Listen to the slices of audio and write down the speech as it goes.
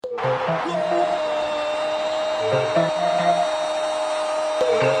Hello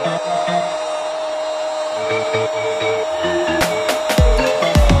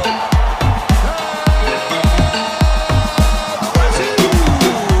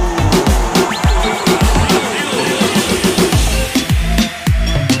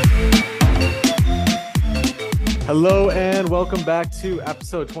and welcome back to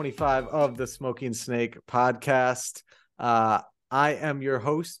episode 25 of the Smoking Snake podcast. I am your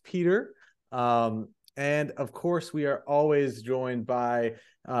host, Peter. And of course, we are always joined by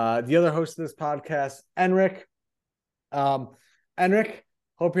the other host of this podcast, Enric. Enric,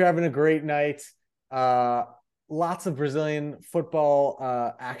 hope you're having a great night. Lots of Brazilian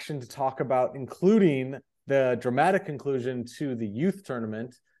football action to talk about, including the dramatic conclusion to the youth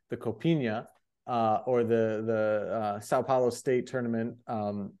tournament, the Copinha. Or the Sao Paulo State tournament,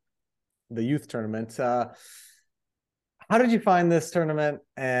 the youth tournament. How did you find this tournament?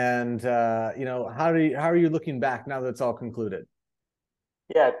 And how are you looking back now that it's all concluded?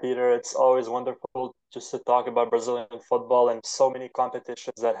 Yeah, Peter, it's always wonderful just to talk about Brazilian football and so many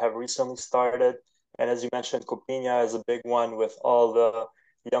competitions that have recently started. And as you mentioned, Copinha is a big one with all the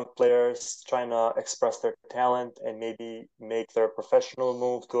young players trying to express their talent and maybe make their professional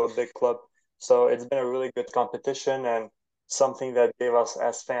move to a big club. So it's been a really good competition and something that gave us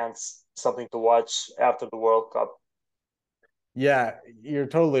as fans something to watch after the World Cup. Yeah, you're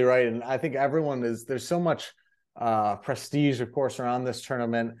totally right. And I think there's so much prestige, of course, around this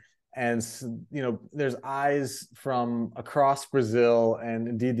tournament. And, there's eyes from across Brazil and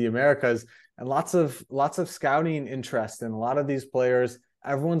indeed the Americas, and lots of scouting interest in a lot of these players.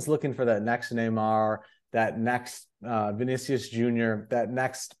 Everyone's looking for that next Neymar, that next Vinicius Jr., that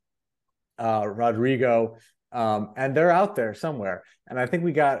next Rodrigo, and they're out there somewhere. And I think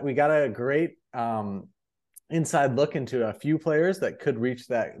we got a great inside look into a few players that could reach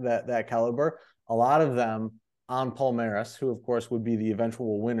that caliber. A lot of them on Palmeiras, who of course would be the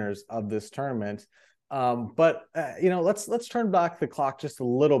eventual winners of this tournament. But let's turn back the clock just a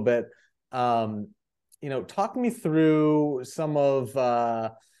little bit. Talk me through some of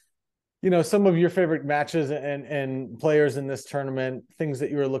your favorite matches and players in this tournament, things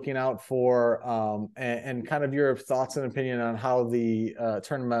that you were looking out for, and kind of your thoughts and opinion on how the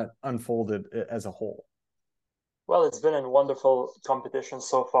tournament unfolded as a whole. Well, it's been a wonderful competition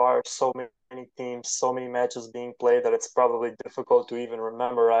so far. So many teams, so many matches being played that it's probably difficult to even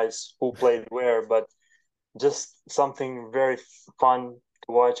memorize who played where, but just something very fun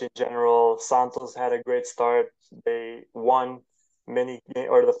to watch in general. Santos had a great start. They won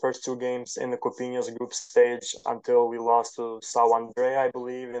the first two games in the Copinha's group stage until we lost to Sao Andre, I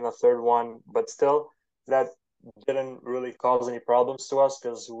believe, in the third one. But still, that didn't really cause any problems to us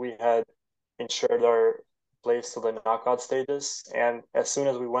because we had ensured our place to the knockout stages. And as soon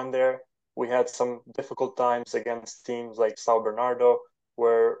as we went there, we had some difficult times against teams like Sao Bernardo,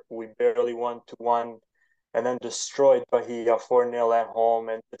 where we barely won 2-1 and then destroyed Bahia 4-0 at home,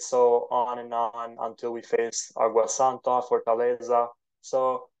 and so on and on until we faced Agua Santa, Fortaleza.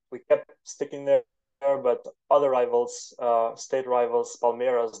 So we kept sticking there, but other rivals, state rivals,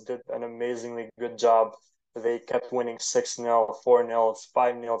 Palmeiras, did an amazingly good job. They kept winning 6-0, 4-0,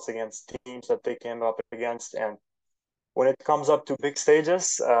 5-0 against teams that they came up against. And when it comes up to big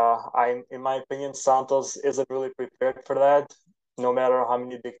stages, in my opinion, Santos isn't really prepared for that, no matter how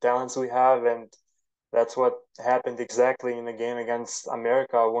many big talents we have. And that's what happened exactly in the game against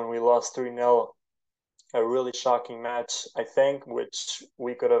America when we lost 3-0. A really shocking match, I think, which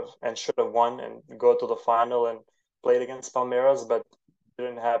we could have and should have won and go to the final and played against Palmeiras, but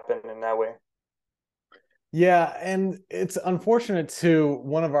didn't happen in that way. Yeah, and it's unfortunate too.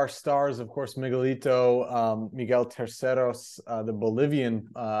 One of our stars, of course, Miguel Terceros, the Bolivian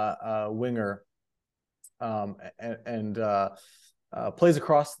winger, and plays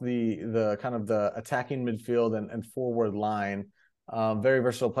across the kind of the attacking midfield and forward line. Very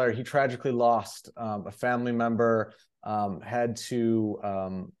versatile player. He tragically lost a family member. Had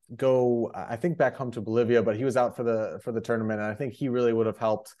to go, I think, back home to Bolivia, but he was out for the tournament, and I think he really would have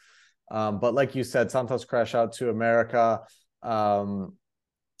helped. But like you said, Santos crashed out to America,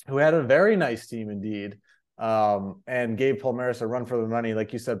 who had a very nice team indeed, and gave Palmeiras a run for the money.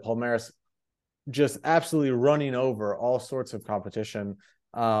 Like you said, Palmeiras just absolutely running over all sorts of competition.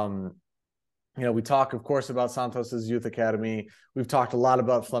 We talk, of course, about Santos's youth academy. We've talked a lot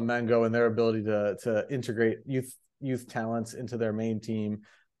about Flamengo and their ability to integrate youth talents into their main team.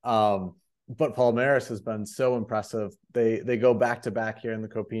 But Palmeiras has been so impressive. They go back to back here in the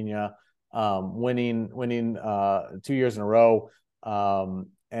Copinha, winning 2 years in a row,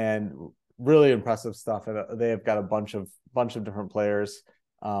 and really impressive stuff. And they have got a bunch of different players.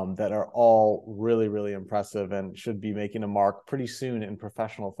 that are all really, really impressive and should be making a mark pretty soon in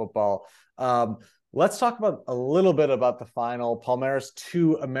professional football. Let's talk about a little bit about the final. Palmeiras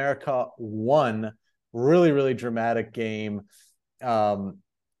 2, America 1. Really, really dramatic game.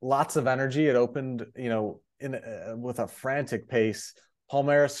 Lots of energy. It opened, with a frantic pace.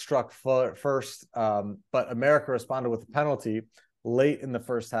 Palmeiras struck first, but America responded with a penalty late in the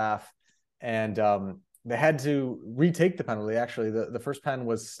first half, and they had to retake the penalty. Actually, the first pen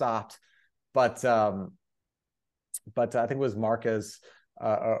was stopped, but I think it was Marquez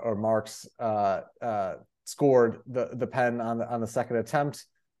or Marks scored the pen on the second attempt,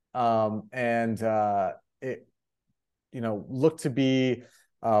 and it looked to be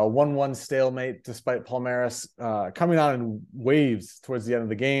 1-1 stalemate despite Palmeiras coming on in waves towards the end of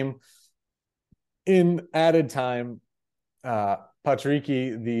the game. In added time,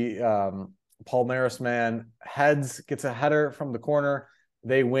 Patricky, the Palmeiras man, gets a header from the corner.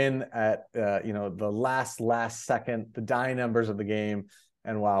 They win at the last second, the dying embers of the game.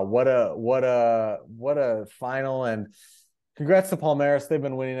 And wow, what a final! And congrats to Palmeiras. They've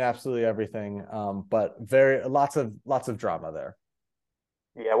been winning absolutely everything, but lots of drama there.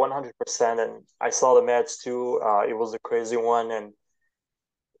 Yeah, 100%. And I saw the match too. It was a crazy one, and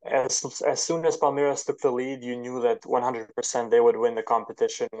as soon as Palmeiras took the lead, you knew that 100% they would win the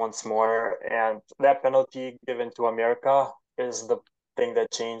competition once more. And that penalty given to America is the thing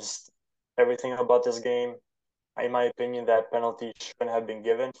that changed everything about this game. In my opinion, that penalty shouldn't have been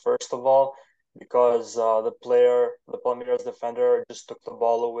given, first of all, because the Palmeiras defender, just took the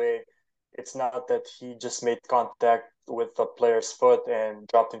ball away. It's not that he just made contact with the player's foot and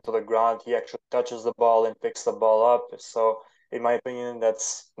dropped into the ground. He actually touches the ball and picks the ball up. So, in my opinion,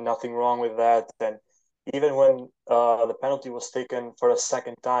 that's nothing wrong with that. And even when the penalty was taken for a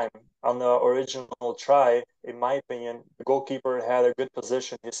second time on the original try, in my opinion, the goalkeeper had a good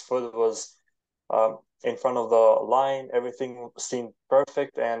position. His foot was in front of the line. Everything seemed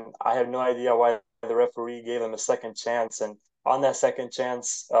perfect, and I have no idea why the referee gave him a second chance. And on that second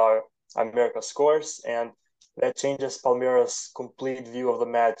chance, America scores, and that changes Palmeiras' complete view of the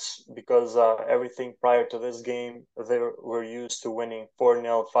match because everything prior to this game, they were used to winning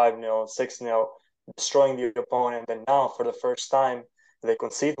 4-0, 5-0, 6-0, destroying the opponent. And now, for the first time, they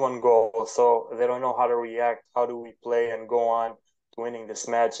concede one goal, so they don't know how to react. How do we play and go on to winning this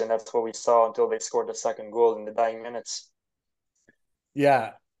match? And that's what we saw until they scored the second goal in the dying minutes.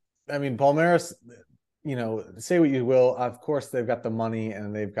 Yeah, I mean, Palmeiras, say what you will. Of course, they've got the money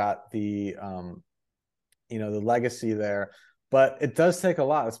and they've got the legacy there. But it does take a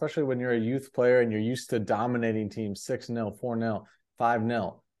lot, especially when you're a youth player and you're used to dominating teams 6-0, 4-0,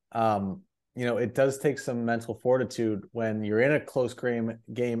 5-0. It does take some mental fortitude when you're in a close game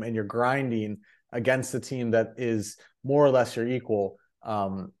and you're grinding against a team that is more or less your equal.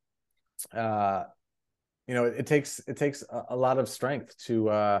 It takes a lot of strength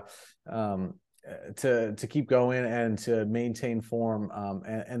to keep going and to maintain form.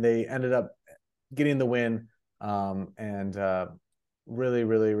 And they ended up getting the win, and really,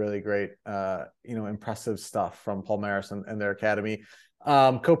 really, really great, impressive stuff from Palmeiras and their academy.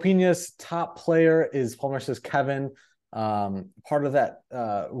 Copinha's top player is Palmeiras' Kevin. Part of that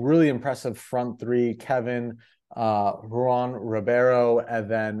really impressive front three: Kevin, Juan Ribeiro,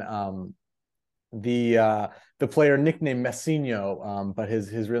 and then the player nicknamed Messinho, but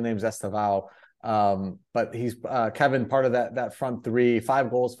his real name is Estevao. But he's Kevin, part of that front three,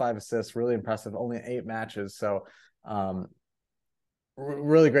 5 goals, 5 assists, really impressive. Only 8 matches, so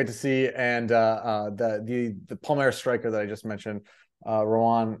really great to see. And the Palmeiras striker that I just mentioned,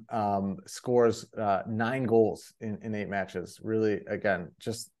 Rowan, scores 9 goals in 8 matches. Really, again,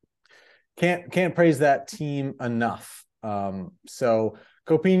 just can't praise that team enough. So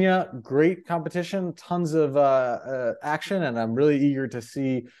Copinha, great competition, tons of action, and I'm really eager to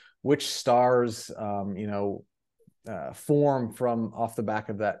see which stars form from off the back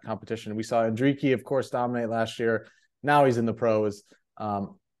of that competition. We saw Enrique, of course, dominate last year. Now he's in the pros.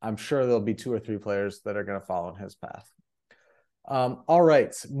 I'm sure there'll be 2 or 3 players that are going to follow in his path. All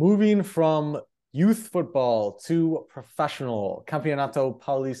right, moving from youth football to professional. Campeonato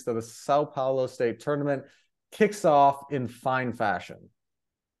Paulista, the Sao Paulo State Tournament, kicks off in fine fashion.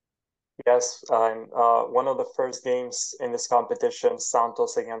 Yes, one of the first games in this competition,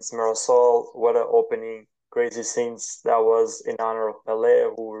 Santos against Mirasol. What an opening, crazy scenes that was in honor of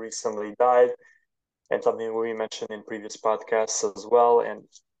Pelé, who recently died, and something we mentioned in previous podcasts as well. And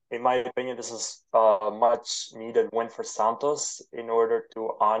in my opinion, this is a much needed win for Santos in order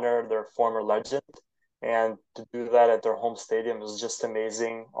to honor their former legend. And to do that at their home stadium is just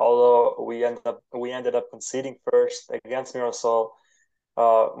amazing. Although we ended up conceding first against Mirasol,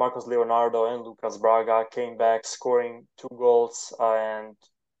 Marcos Leonardo and Lucas Braga came back scoring 2 goals, and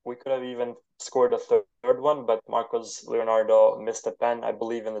we could have even scored a third one, but Marcos Leonardo missed a pen, I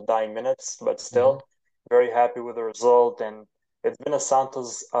believe, in the dying minutes. But Mhm. still, very happy with the result, and it's been a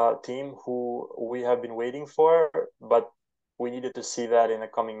Santos team who we have been waiting for, but we needed to see that in the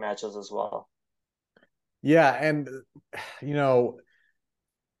coming matches as well. Yeah, and you know,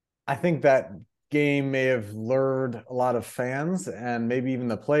 I think that game may have lured a lot of fans and maybe even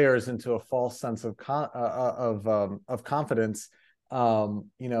the players into a false sense of of confidence. You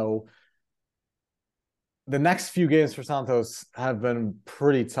know, the next few games for Santos have been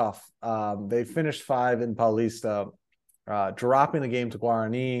pretty tough. They finished five in Paulista, dropping the game to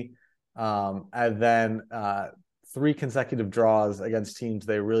Guarani, and then three consecutive draws against teams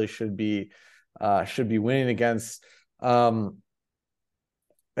they really should be winning against.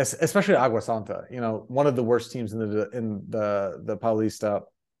 Especially Agua Santa, you know, one of the worst teams in the Paulista.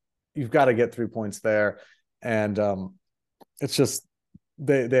 You've got to get 3 points there, and it's just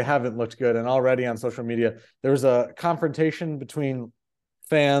they haven't looked good. And already on social media, there was a confrontation between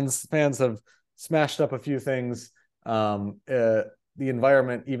fans. Fans have smashed up a few things. The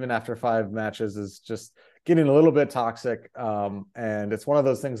environment, even after 5 matches, is just getting a little bit toxic. And it's one of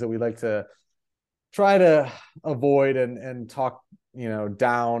those things that we like to try to avoid and talk, you know,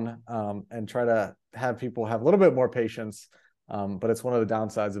 down, and try to have people have a little bit more patience. But it's one of the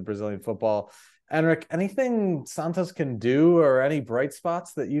downsides of Brazilian football. Enric, anything Santos can do or any bright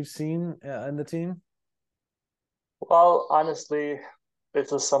spots that you've seen in the team? Well, honestly,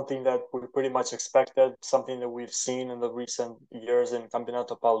 this is something that we pretty much expected, something that we've seen in the recent years in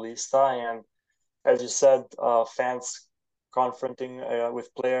Campeonato Paulista. And as you said, fans confronting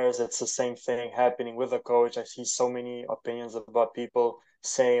with players, it's the same thing happening with the coach. I see so many opinions about people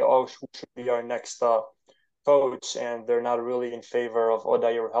saying, oh, who should be our next coach? And they're not really in favor of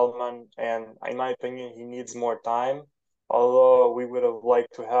Odair Hellman. And in my opinion, he needs more time. Although we would have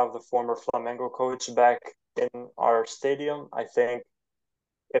liked to have the former Flamengo coach back in our stadium, I think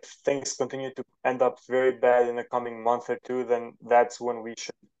if things continue to end up very bad in the coming month or two, then that's when we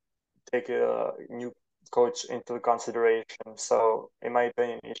should take a new coach into consideration. So, in my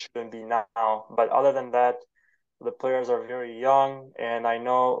opinion, it shouldn't be now. But other than that, the players are very young, and I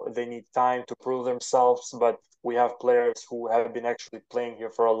know they need time to prove themselves. But we have players who have been actually playing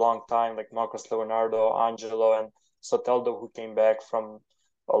here for a long time, like Marcos Leonardo, Angelo, and Soteldo, who came back from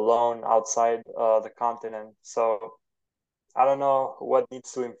a loan outside the continent. So I don't know what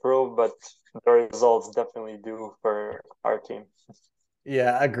needs to improve, but the results definitely do for our team.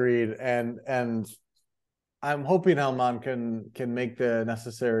 Yeah, agreed. And I'm hoping Helman can make the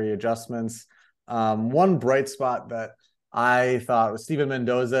necessary adjustments. One bright spot that I thought was Steven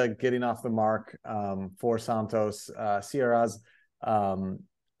Mendoza getting off the mark for Santos. Sierra's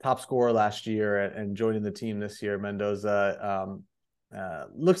top scorer last year and joining the team this year. Mendoza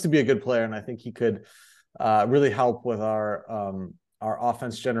looks to be a good player, and I think he could really help with our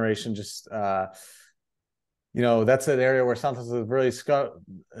offense generation. Just you know, that's an area where Santos have really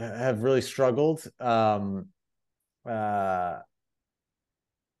struggled. Uh,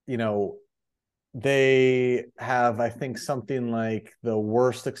 you know, they have, I think, something like the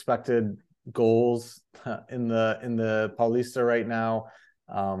worst expected goals in the Paulista right now.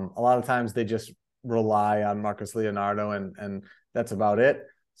 A lot of times they just rely on Marcus Leonardo, and that's about it.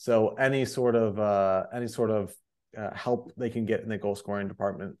 So any sort of help they can get in the goal scoring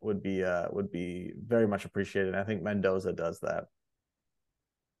department would be very much appreciated. I think Mendoza does that.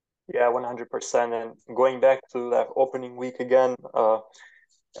 Yeah, 100%. And going back to that opening week again,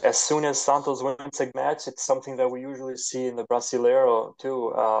 as soon as Santos wins a match, it's something that we usually see in the Brasileiro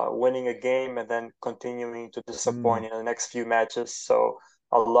too, winning a game and then continuing to Mm. disappoint in the next few matches. So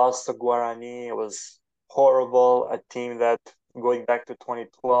a loss to Guarani was horrible. A team that going back to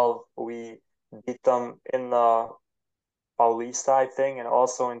 2012, we beat them in the Paulista, I think, and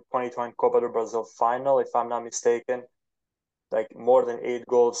also in 2020 Copa do Brasil final, if I'm not mistaken, like more than 8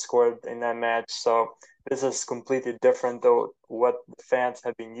 goals scored in that match. So this is completely different though what the fans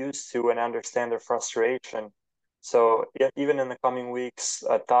have been used to and understand their frustration. So even in the coming weeks,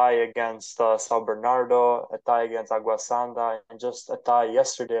 a tie against Sao Bernardo, a tie against Agua Santa, and just a tie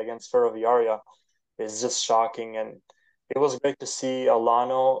yesterday against Ferroviaria is just shocking. And it was great to see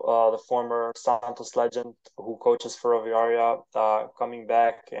Alano, the former Santos legend who coaches Ferroviaria, coming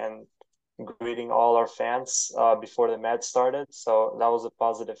back and greeting all our fans before the match started. So that was a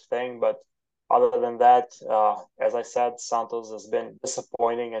positive thing. But other than that, as I said, Santos has been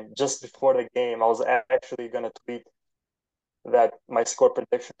disappointing. And just before the game, I was actually going to tweet that my score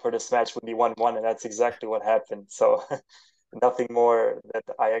prediction for this match would be 1-1, and that's exactly what happened. So nothing more that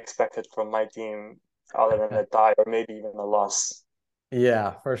I expected from my team other than a tie or maybe even a loss.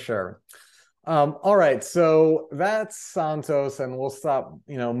 Yeah, for sure. All right, so that's Santos, and we'll stop,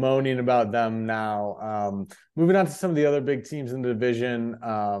 moaning about them now. Moving on to some of the other big teams in the division.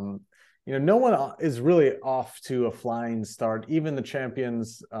 No one is really off to a flying start. Even the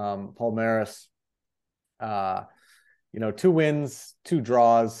champions, Palmeiras, uh, 2 wins, 2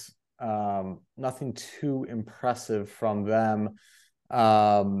 draws. Nothing too impressive from them.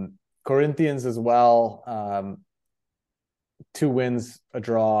 Corinthians as well. 2 wins, a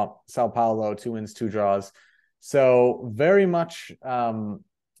draw. Sao Paulo, 2 wins, 2 draws. So very much, a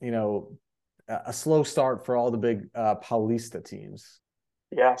slow start for all the big Paulista teams.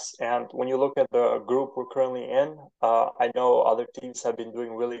 Yes, and when you look at the group we're currently in, I know other teams have been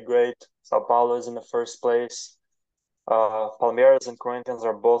doing really great. Sao Paulo is in the first place. Palmeiras and Corinthians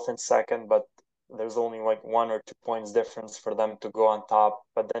are both in second, but there's only like 1 or 2 points difference for them to go on top.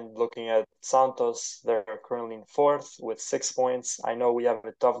 But then looking at Santos, they're currently in fourth with 6 points. I know we have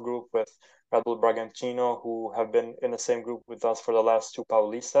a tough group with Red Bull Bragantino, who have been in the same group with us for the last two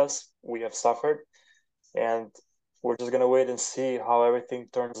Paulistas. We have suffered, and we're just gonna wait and see how everything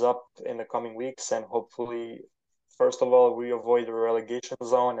turns up in the coming weeks, and hopefully, first of all, we avoid the relegation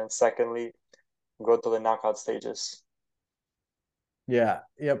zone, and secondly, go to the knockout stages. Yeah,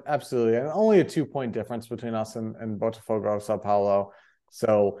 yep, absolutely. And only a 2 point difference between us and Botafogo, Sao Paulo.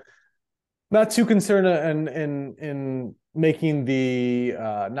 So not too concerned in making the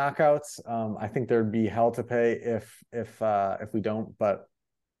knockouts. I think there'd be hell to pay if we don't. But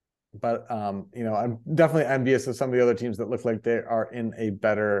I'm definitely envious of some of the other teams that look like they are in a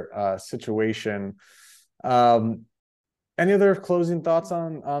better situation. Um, any other closing thoughts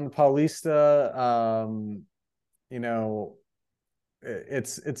on Paulista? You know,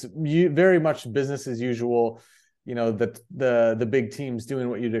 it's very much business as usual. The big teams doing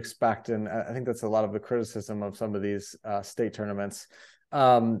what you'd expect, and I think that's a lot of the criticism of some of these state tournaments.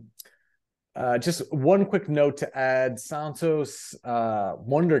 Um, just one quick note to add: Santos,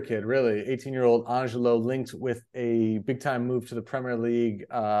 wonder kid, really, 18-year-old Angelo, linked with a big time move to the Premier League.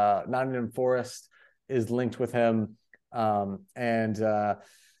 Nottingham Forest is linked with him, and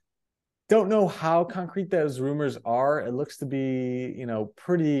don't know how concrete those rumors are. It looks to be,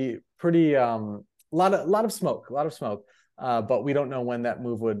 pretty lot of smoke, a lot of smoke. But we don't know when that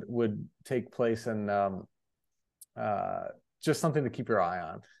move would take place, and uh, just something to keep your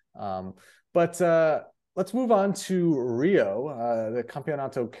eye on. But let's move on to Rio, the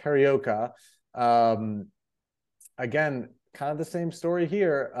Campeonato Carioca. Again, kind of the same story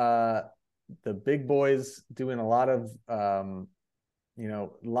here. The big boys doing a lot of a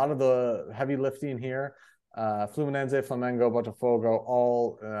lot of the heavy lifting here. Fluminense, Flamengo, Botafogo,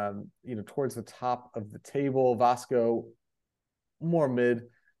 all towards the top of the table. Vasco more mid,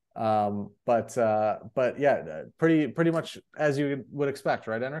 but yeah, pretty much as you would expect,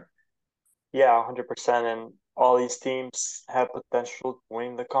 right, Enric? Yeah, 100%. And all these teams have potential to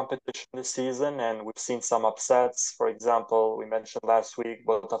win the competition this season. And we've seen some upsets. For example, we mentioned last week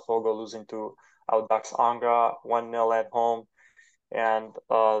Botafogo losing to Audax Angra 1-0 at home. And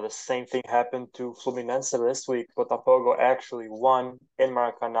the same thing happened to Fluminense this week. Botafogo actually won in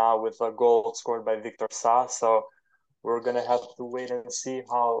Maracanã with a goal scored by Victor Sá. So we're going to have to wait and see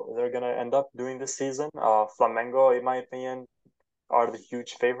how they're going to end up doing this season. Flamengo, in my opinion, are the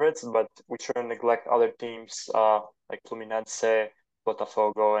huge favorites, but we shouldn't neglect other teams like Fluminense,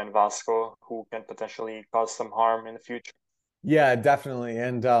 Botafogo, and Vasco, who can potentially cause some harm in the future. Yeah, definitely.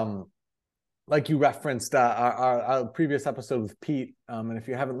 And like you referenced our previous episode with Pete, and if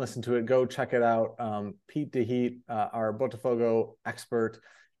you haven't listened to it, go check it out. Pete DeHeat, our Botafogo expert,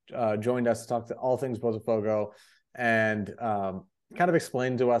 joined us to talk to all things Botafogo, and kind of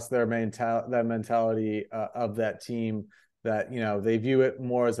explained to us their mentality of that team. That they view it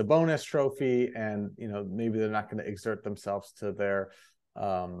more as a bonus trophy, and maybe they're not going to exert themselves to the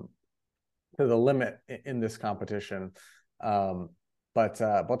limit in this competition. But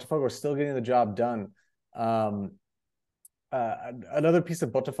Botafogo is still getting the job done. Another piece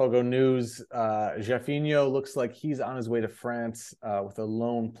of Botafogo news: Jefinho looks like he's on his way to France with a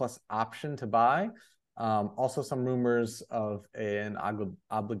loan plus option to buy. Also, some rumors of an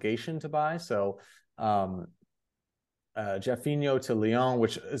obligation to buy. So, Jefinho to Lyon,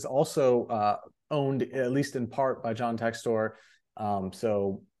 which is also owned at least in part by John Textor.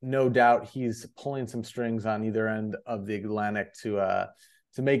 So no doubt he's pulling some strings on either end of the Atlantic to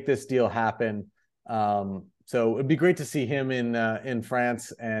make this deal happen. So it'd be great to see him in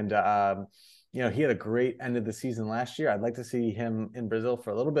France, and he had a great end of the season last year. I'd like to see him in Brazil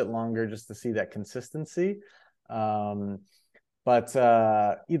for a little bit longer just to see that consistency. But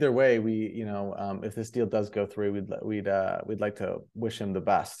either way, if this deal does go through, we'd like to wish him the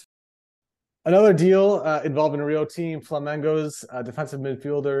best. Another deal involving a Rio team, Flamengo's defensive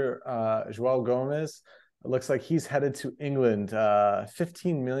midfielder João Gomes. It looks like he's headed to England.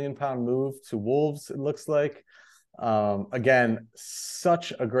 15 million pound move to Wolves, it looks like. Again,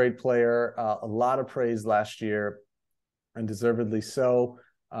 such a great player. A lot of praise last year, and deservedly so,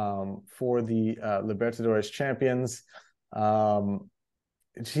 for the Libertadores champions. Um,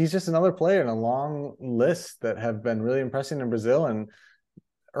 he's just another player in a long list that have been really impressing in Brazil and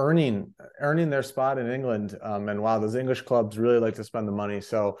earning their spot in England. And wow, those English clubs really like to spend the money.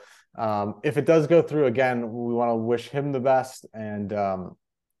 So if it does go through again, we want to wish him the best, and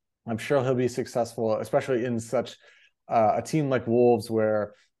I'm sure he'll be successful, especially in such a team like Wolves,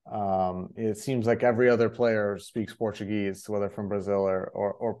 where it seems like every other player speaks Portuguese, whether from Brazil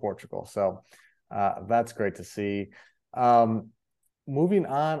or Portugal. So that's great to see. Moving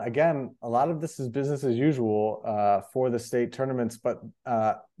on, again, a lot of this is business as usual for the state tournaments, but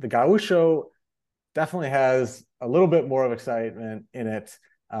the Gaúcho definitely has a little bit more of excitement in it,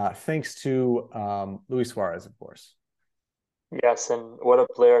 thanks to Luis Suarez, of course. Yes, and what a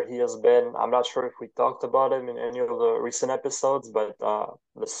player he has been. I'm not sure if we talked about him in any of the recent episodes, but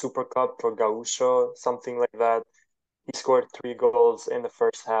the Super Cup for Gaúcho, something like that. He scored 3 goals in the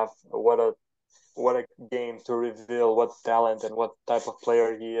first half. What a game to reveal what talent and what type of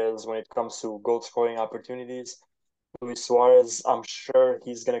player he is when it comes to goal scoring opportunities. Luis Suarez, I'm sure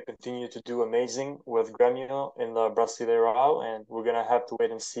he's going to continue to do amazing with Grêmio in the Brasileirão, and we're going to have to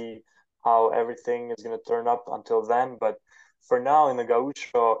wait and see how everything is going to turn up until then. But for now, in the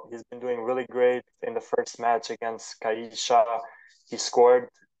Gaúcho, he's been doing really great. In the first match against Caixa, he scored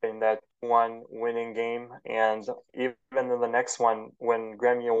in that one winning game, and even in the next one, when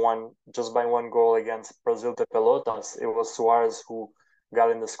Grêmio won just by 1 goal against Brasil de Pelotas, it was Suarez who got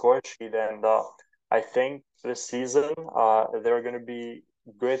in the score sheet, and I think this season they're going to be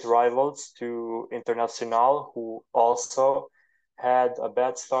great rivals to Internacional, who also had a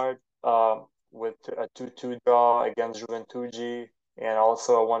bad start with a 2-2 draw against Juventude and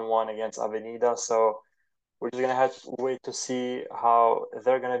also a 1-1 against Avenida. So we're just going to have to wait to see how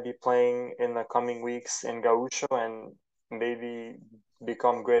they're going to be playing in the coming weeks in Gaúcho and maybe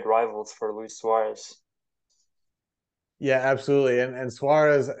become great rivals for Luis Suarez. Yeah, absolutely. And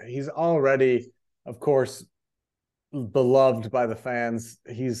Suarez, he's already, of course, beloved by the fans.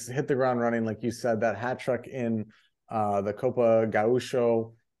 He's hit the ground running, like you said, that hat trick in the Copa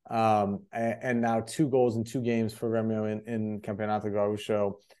Gaúcho, and now 2 goals in 2 games for Grêmio in Campeonato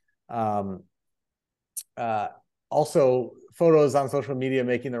Gaúcho. Um, uh, Also, photos on social media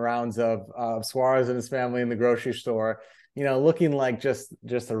making the rounds of Suarez and his family in the grocery store, looking like just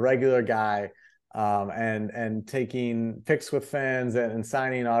a regular guy, and taking pics with fans and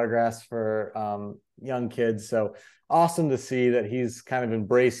signing autographs for young kids. So awesome to see that he's kind of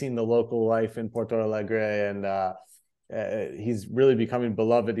embracing the local life in Porto Alegre, and he's really becoming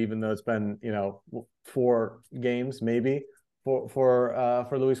beloved, even though it's been 4 games maybe for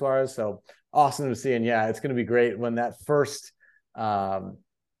Luis Suarez. So awesome to see, and yeah, it's going to be great when that first Classico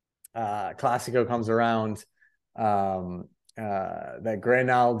comes around. That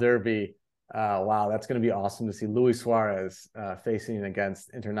Grenal Derby. Wow, that's going to be awesome to see Luis Suarez facing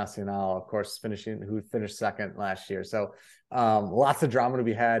against Internacional, of course, who finished second last year. So lots of drama to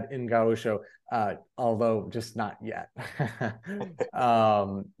be had in Gaúcho, although just not yet.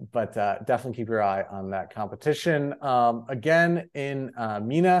 But definitely keep your eye on that competition. Again, in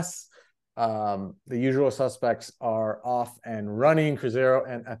Minas, the usual suspects are off and running. Cruzeiro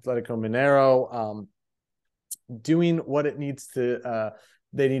and Atletico Mineiro doing what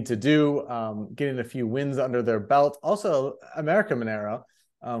they need to do, getting a few wins under their belt. Also, America Mineiro,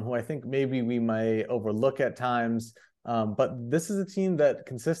 who I think maybe we may overlook at times, but this is a team that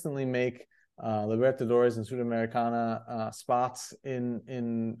consistently make Libertadores and Sudamericana spots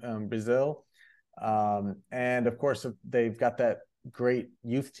in Brazil, and of course they've got that great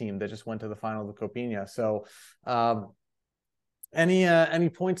youth team that just went to the final of the Copinha. So any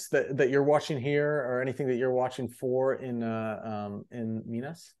points that you're watching here, or anything that you're watching for in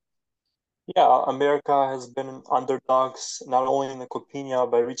Minas? Yeah, America has been underdogs not only in the Copinha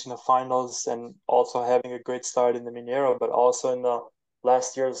by reaching the finals and also having a great start in the Mineiro, but also in the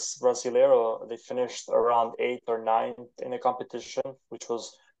last year's Brasileiro. They finished around eighth or ninth in the competition, which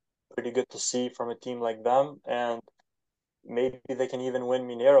was pretty good to see from a team like them. And maybe they can even win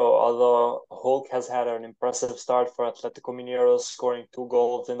Mineiro, although Hulk has had an impressive start for Atletico Mineiro, scoring 2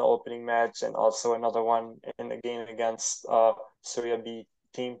 goals in the opening match and also another one in the game against Serie B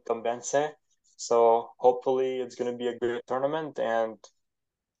team Tombense. So hopefully it's going to be a good tournament and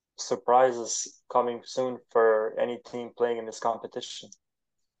surprises coming soon for any team playing in this competition.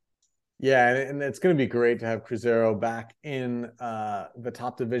 Yeah, and it's going to be great to have Cruzeiro back in the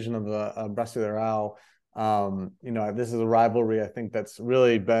top division of the Brasileirão. This is a rivalry I think that's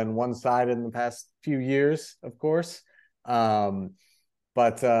really been one-sided in the past few years, of course.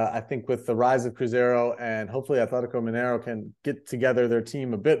 But I think with the rise of Cruzeiro and hopefully Atletico Mineiro can get together their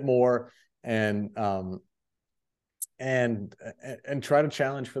team a bit more and and and try to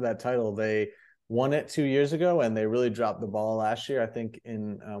challenge for that title. They won it 2 years ago, and they really dropped the ball last year, I think,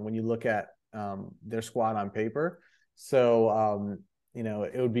 in when you look at their squad on paper. So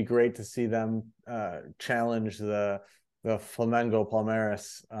it would be great to see them challenge the Flamengo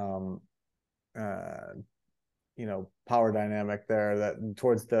Palmeiras power dynamic there that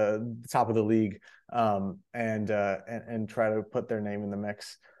towards the top of the league, and try to put their name in the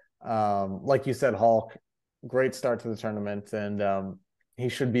mix. Like you said, Hulk, great start to the tournament, and he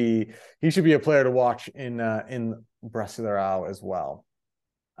should be a player to watch in Brasileirão as well.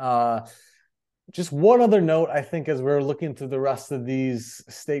 Just one other note, I think, as we're looking through the rest of these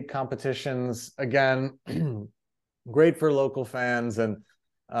state competitions, again, great for local fans, and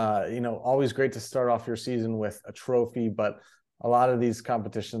always great to start off your season with a trophy. But a lot of these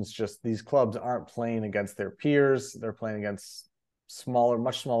competitions, just these clubs aren't playing against their peers; they're playing against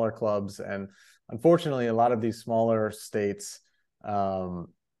much smaller clubs, and unfortunately, a lot of these smaller states, the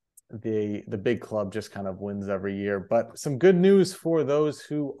big club just kind of wins every year. But some good news for those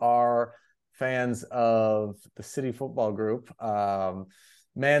who are fans of the City Football Group.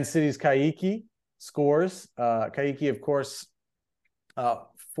 Man City's Kaique scores. Kaique, of course,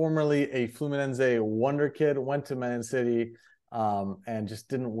 formerly a Fluminense wonder kid, went to Man City and just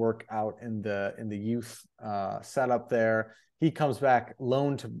didn't work out in the youth setup there. He comes back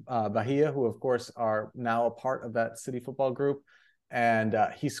loaned to Bahia, who of course are now a part of that City Football Group, and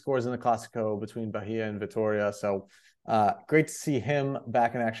he scores in the Clásico between Bahia and Vitória. So great to see him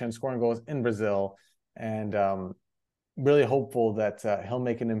back in action, scoring goals in Brazil, and really hopeful that he'll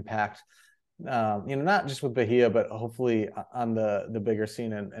make an impact. Not just with Bahia, but hopefully on the bigger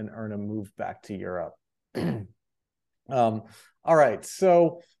scene and earn a move back to Europe. All right,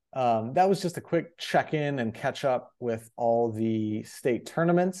 so that was just a quick check-in and catch up with all the state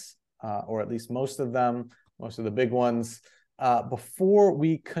tournaments, or at least most of them, most of the big ones. Before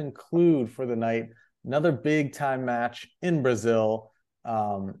we conclude for the night, another big time match in Brazil.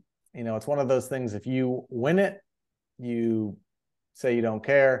 It's one of those things, if you win it, you say you don't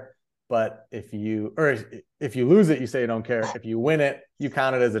care. But if you lose it, you say you don't care. If you win it, you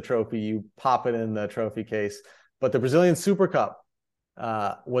count it as a trophy. You pop it in the trophy case. But the Brazilian Super Cup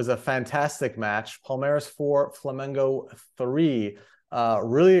was a fantastic match. Palmeiras 4, Flamengo 3.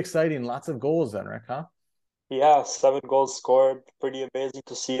 Really exciting. Lots of goals, Enric, huh? Yeah, 7 goals scored. Pretty amazing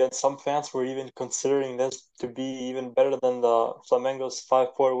to see. And some fans were even considering this to be even better than the Flamengo's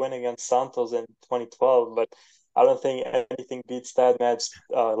 5-4 win against Santos in 2012. But I don't think anything beats that match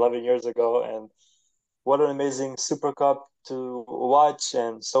 11 years ago. And what an amazing Super Cup to watch,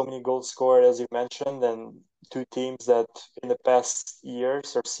 and so many goals scored, as you mentioned, and two teams that in the past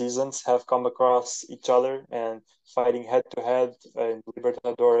years or seasons have come across each other and fighting head to head in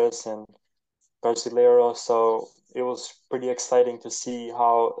Libertadores and Brasileiro. So it was pretty exciting to see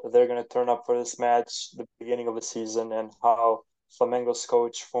how they're going to turn up for this match, the beginning of the season, and how Flamengo's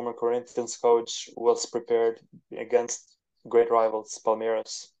coach, former Corinthians coach, was prepared against great rivals,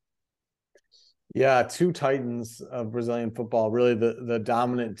 Palmeiras. Yeah, two titans of Brazilian football, really the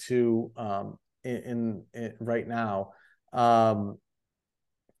dominant two in right now. All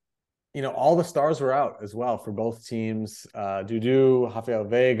the stars were out as well for both teams. Dudu, Rafael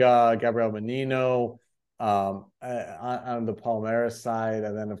Veiga, Gabriel Menino on the Palmeiras side,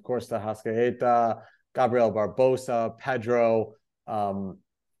 and then of course the Arrascaeta, Gabriel Barbosa, Pedro, all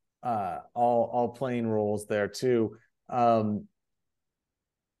playing roles there too. Some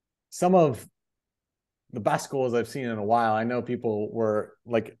of the best goals I've seen in a while. I know people were,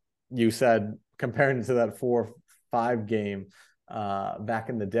 like you said, comparing to that 4-5 game back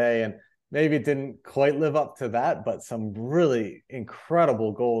in the day, and maybe it didn't quite live up to that, but some really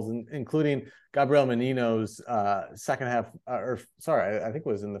incredible goals, including Gabriel Menino's second half, I think it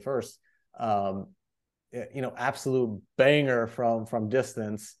was in the first, absolute banger from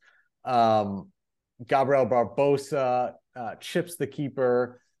distance. Gabriel Barbosa chips the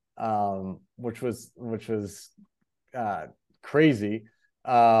keeper, which was crazy.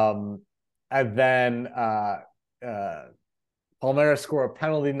 And then Palmeiras score a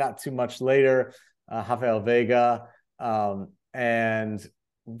penalty not too much later, Rafael Veiga, and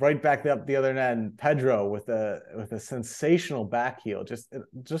right back up the other end, Pedro with a sensational back heel.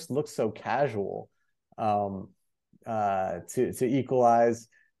 Just looks so casual to equalize.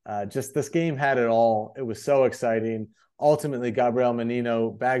 Just this game had it all. It was so exciting. Ultimately, Gabriel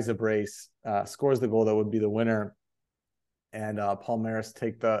Menino bags a brace, scores the goal that would be the winner, and Palmeiras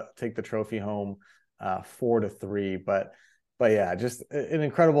take the trophy home 4-3. But yeah, just an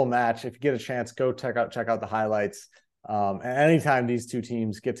incredible match. If you get a chance, go check out the highlights. And anytime these two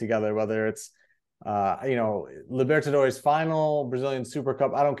teams get together, whether it's Libertadores final, Brazilian Super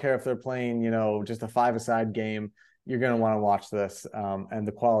Cup, I don't care if they're playing, just a five-a-side game, you're going to want to watch this. And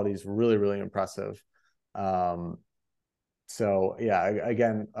the quality is really, really impressive. So yeah,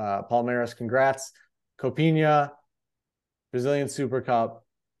 again, Palmeiras, congrats. Copinha, Brazilian Super Cup.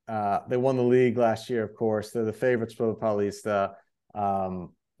 They won the league last year, of course. They're the favorites for the Paulista.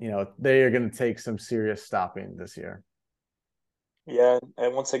 They are going to take some serious stopping this year. Yeah,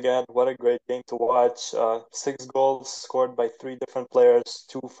 and once again, what a great game to watch. 6 goals scored by 3 different players,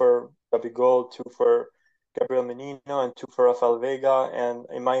 two for Gabigol, two for Gabriel Menino, and two for Rafael Veiga. And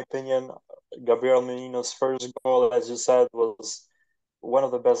in my opinion, Gabriel Menino's first goal, as you said, was one of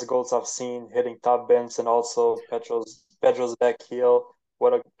the best goals I've seen, hitting top bins, and also Pedro's back heel.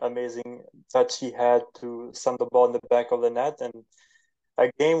 What an amazing touch he had to send the ball in the back of the net, and a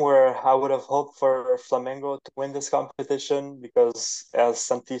game where I would have hoped for Flamengo to win this competition because as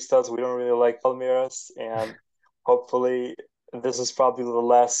Santistas, we don't really like Palmeiras, and hopefully this is probably the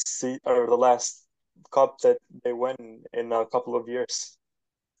last cup that they win in a couple of years.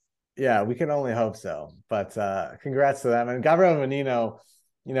 Yeah, we can only hope so. But congrats to them. And Gabriel Menino,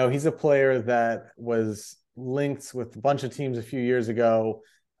 he's a player that was linked with a bunch of teams a few years ago.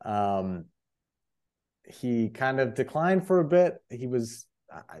 He kind of declined for a bit. He was,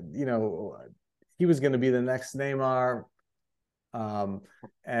 he was going to be the next Neymar. And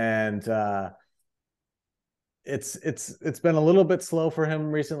it's been a little bit slow for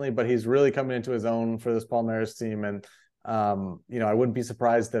him recently, but he's really coming into his own for this Palmeiras team. And I wouldn't be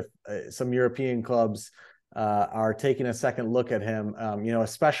surprised if some European clubs are taking a second look at him.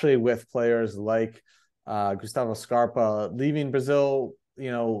 Especially with players like Gustavo Scarpa leaving Brazil,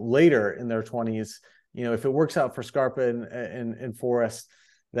 later in their 20s. If it works out for Scarpa in Forest,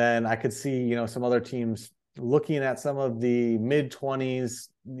 then I could see, some other teams looking at some of the mid-20s,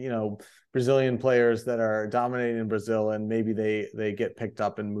 Brazilian players that are dominating in Brazil, and maybe they get picked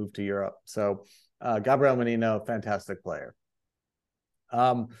up and moved to Europe. So Gabriel Menino, fantastic player.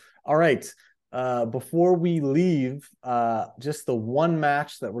 All right. Before we leave, just the one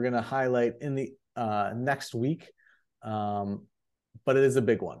match that we're going to highlight in the next week, but it is a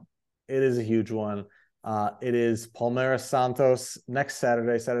big one. It is a huge one. It is Palmeiras Santos next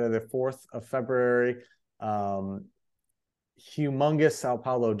Saturday the 4th of February. Humongous Sao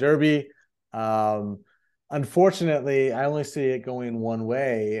Paulo derby. Unfortunately, I only see it going one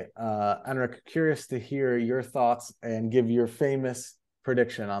way. Enric, curious to hear your thoughts and give your famous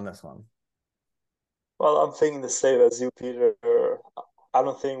prediction on this one. Well, I'm thinking the same as you, Peter. I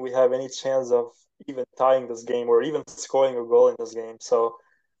don't think we have any chance of even tying this game or even scoring a goal in this game. So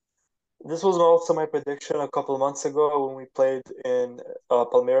this was also my prediction a couple of months ago when we played in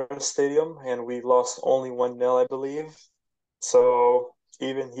Palmeiras Stadium and we lost only 1-0, I believe. So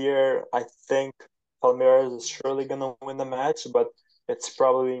even here, I think Palmeiras is surely going to win the match, but it's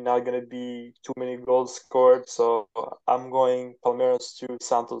probably not going to be too many goals scored. So I'm going Palmeiras 2,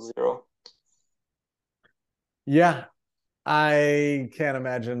 Santos 0. Yeah, I can't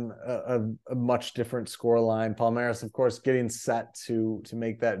imagine a much different scoreline. Palmeiras, of course, getting set to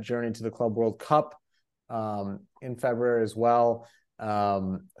make that journey to the Club World Cup in February as well.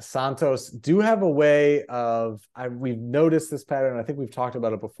 Santos do have a way of, we've noticed this pattern. I think we've talked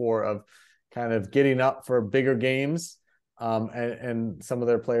about it before, of kind of getting up for bigger games. And some of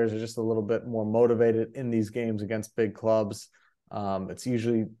their players are just a little bit more motivated in these games against big clubs. It's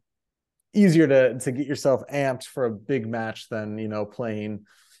usually easier to get yourself amped for a big match than, playing,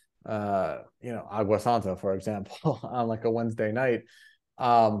 Agua Santa, for example, on like a Wednesday night.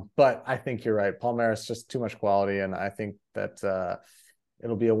 But I think you're right. Palmeiras just too much quality. And I think that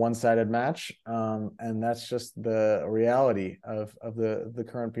it'll be a one-sided match. And that's just the reality of the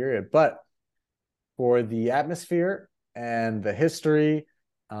current period. But for the atmosphere and the history,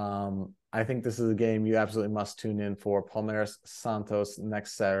 I think this is a game you absolutely must tune in for. Palmeiras Santos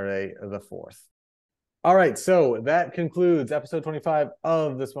next Saturday, the 4th. All right, so that concludes episode 25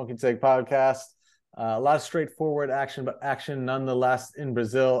 of the Smoking Sig podcast. A lot of straightforward action, but action nonetheless in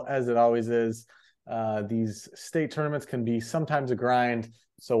Brazil, as it always is. These state tournaments can be sometimes a grind,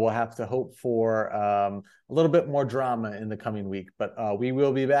 so we'll have to hope for a little bit more drama in the coming week. But we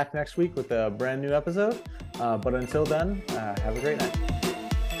will be back next week with a brand new episode. But until then, have a great night.